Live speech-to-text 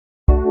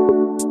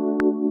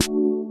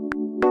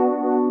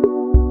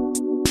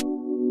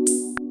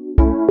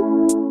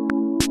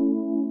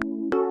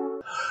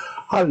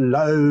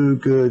Hello,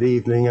 good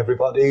evening,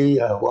 everybody.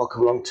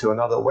 Welcome along to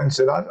another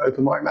Wednesday night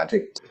Open Mic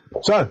Magic.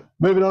 So,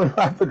 moving on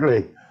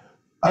rapidly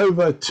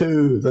over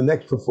to the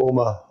next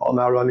performer on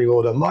our running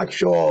order, Mike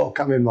Shaw.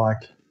 Come in,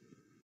 Mike.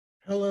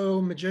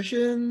 Hello,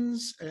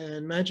 magicians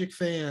and magic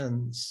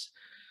fans.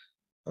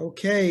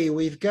 Okay,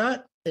 we've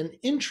got an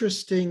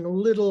interesting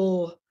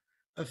little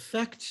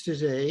effect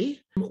today.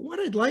 What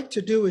I'd like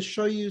to do is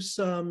show you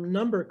some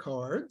number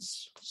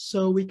cards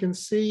so we can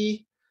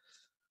see.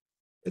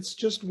 It's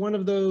just one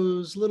of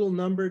those little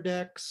number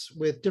decks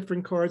with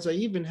different cards. I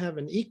even have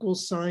an equal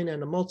sign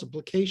and a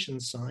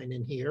multiplication sign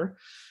in here.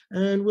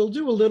 And we'll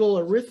do a little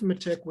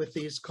arithmetic with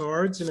these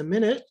cards in a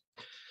minute.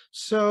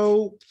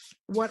 So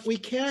what we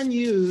can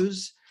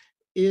use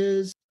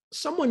is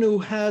someone who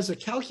has a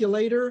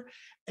calculator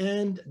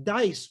and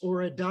dice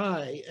or a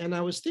die. And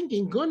I was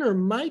thinking Gunnar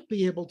might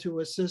be able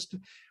to assist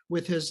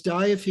with his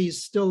die if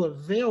he's still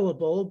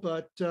available,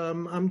 but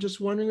I'm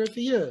just wondering if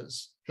he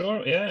is.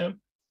 Sure, yeah.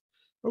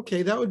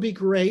 Okay, that would be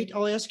great.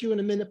 I'll ask you in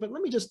a minute, but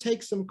let me just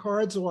take some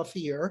cards off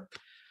here.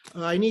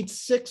 I need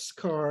 6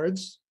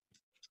 cards.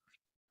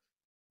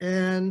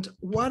 And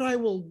what I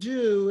will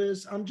do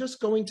is I'm just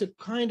going to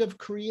kind of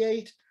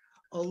create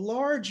a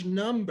large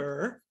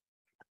number.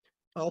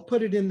 I'll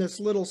put it in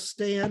this little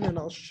stand and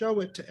I'll show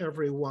it to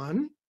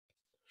everyone.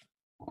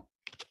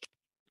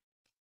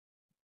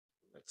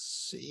 Let's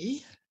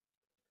see.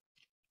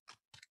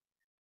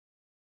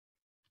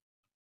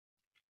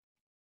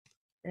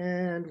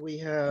 And we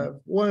have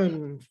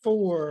 1,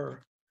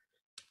 4,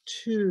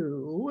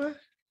 2,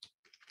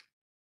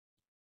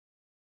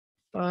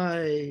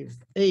 5,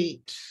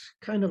 8,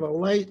 kind of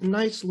a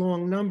nice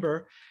long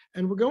number.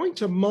 And we're going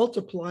to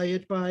multiply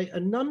it by a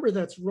number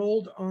that's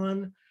rolled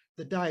on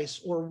the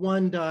dice, or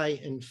one die,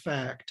 in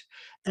fact.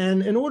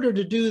 And in order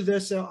to do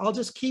this, I'll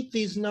just keep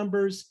these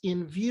numbers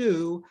in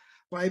view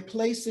by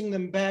placing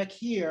them back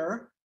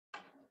here.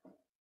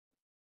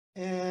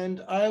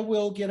 And I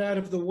will get out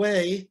of the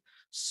way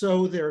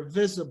so they're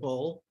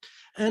visible.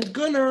 And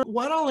Gunnar,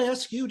 what I'll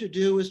ask you to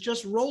do is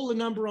just roll a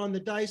number on the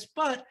dice,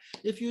 but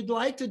if you'd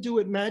like to do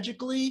it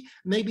magically,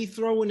 maybe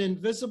throw an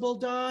invisible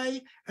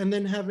die and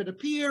then have it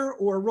appear,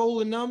 or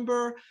roll a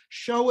number,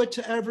 show it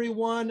to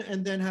everyone,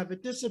 and then have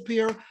it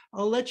disappear.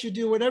 I'll let you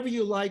do whatever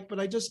you like, but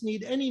I just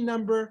need any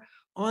number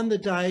on the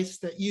dice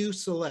that you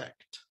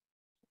select.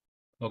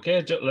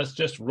 Okay, let's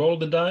just roll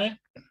the die.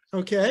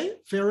 Okay,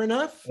 fair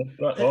enough.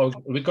 Oh,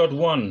 we got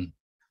 1.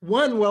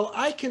 1, well,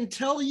 I can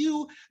tell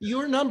you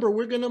your number.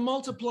 We're going to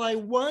multiply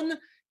 1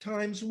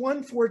 times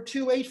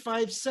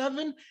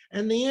 142,857,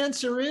 and the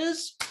answer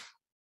is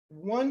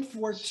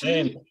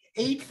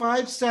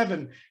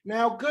 142,857.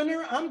 Now,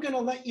 Gunnar, I'm going to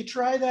let you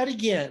try that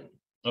again.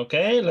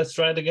 Okay, let's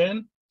try it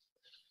again.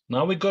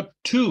 Now we got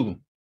 2.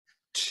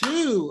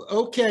 2.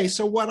 Okay,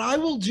 so what I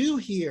will do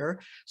here,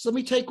 so let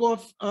me take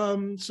off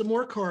some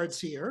more cards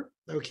here.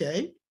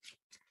 Okay.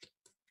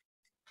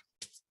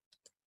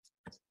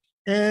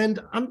 And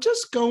I'm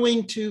just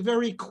going to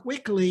very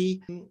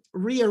quickly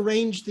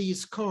rearrange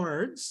these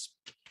cards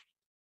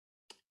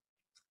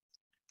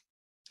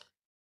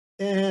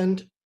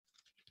and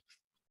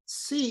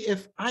see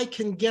if I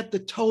can get the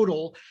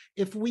total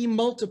if we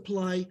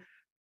multiply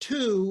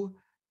 2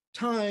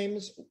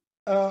 times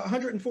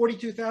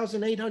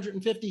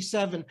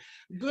 142,857.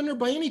 Gunnar,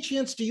 by any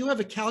chance, do you have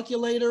a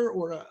calculator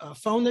or a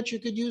phone that you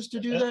could use to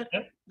do that?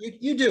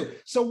 You do.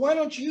 So why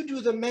don't you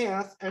do the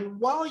math? And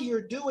while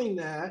you're doing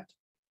that,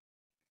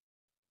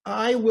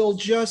 I will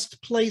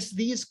just place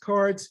these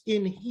cards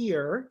in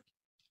here.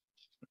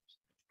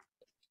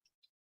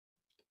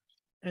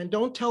 And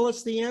don't tell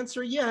us the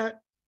answer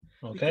yet.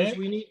 Okay.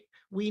 Because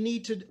we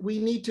need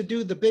to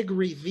do the big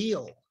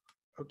reveal.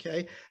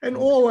 Okay. And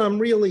all I'm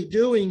really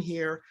doing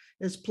here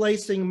is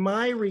placing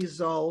my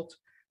result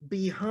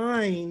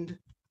behind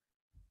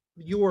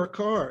your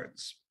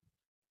cards.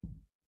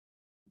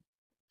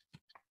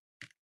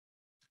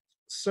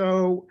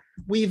 So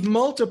we've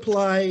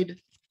multiplied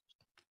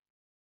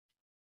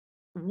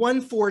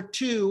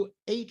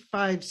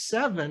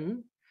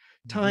 142,857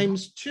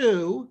 times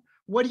 2.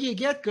 What do you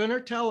get,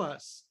 Gunnar? Tell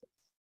us.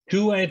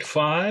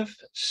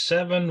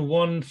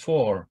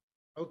 285,714.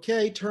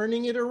 Okay,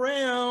 turning it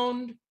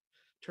around.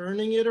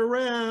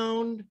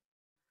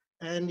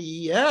 And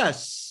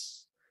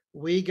yes,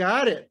 we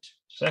got it.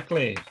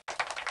 Exactly.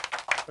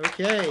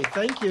 Okay,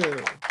 thank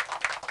you.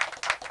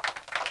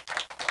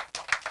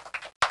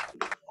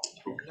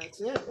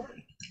 That's it.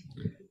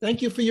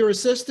 Thank you for your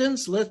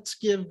assistance. Let's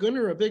give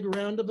Gunnar a big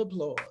round of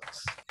applause.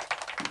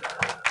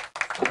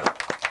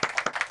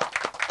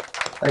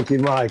 Thank you,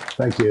 Mike.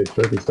 Thank you.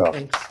 Terrific stuff.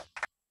 Thanks.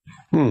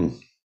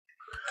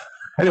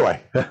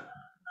 Anyway,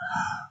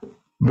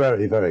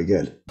 very, very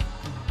good.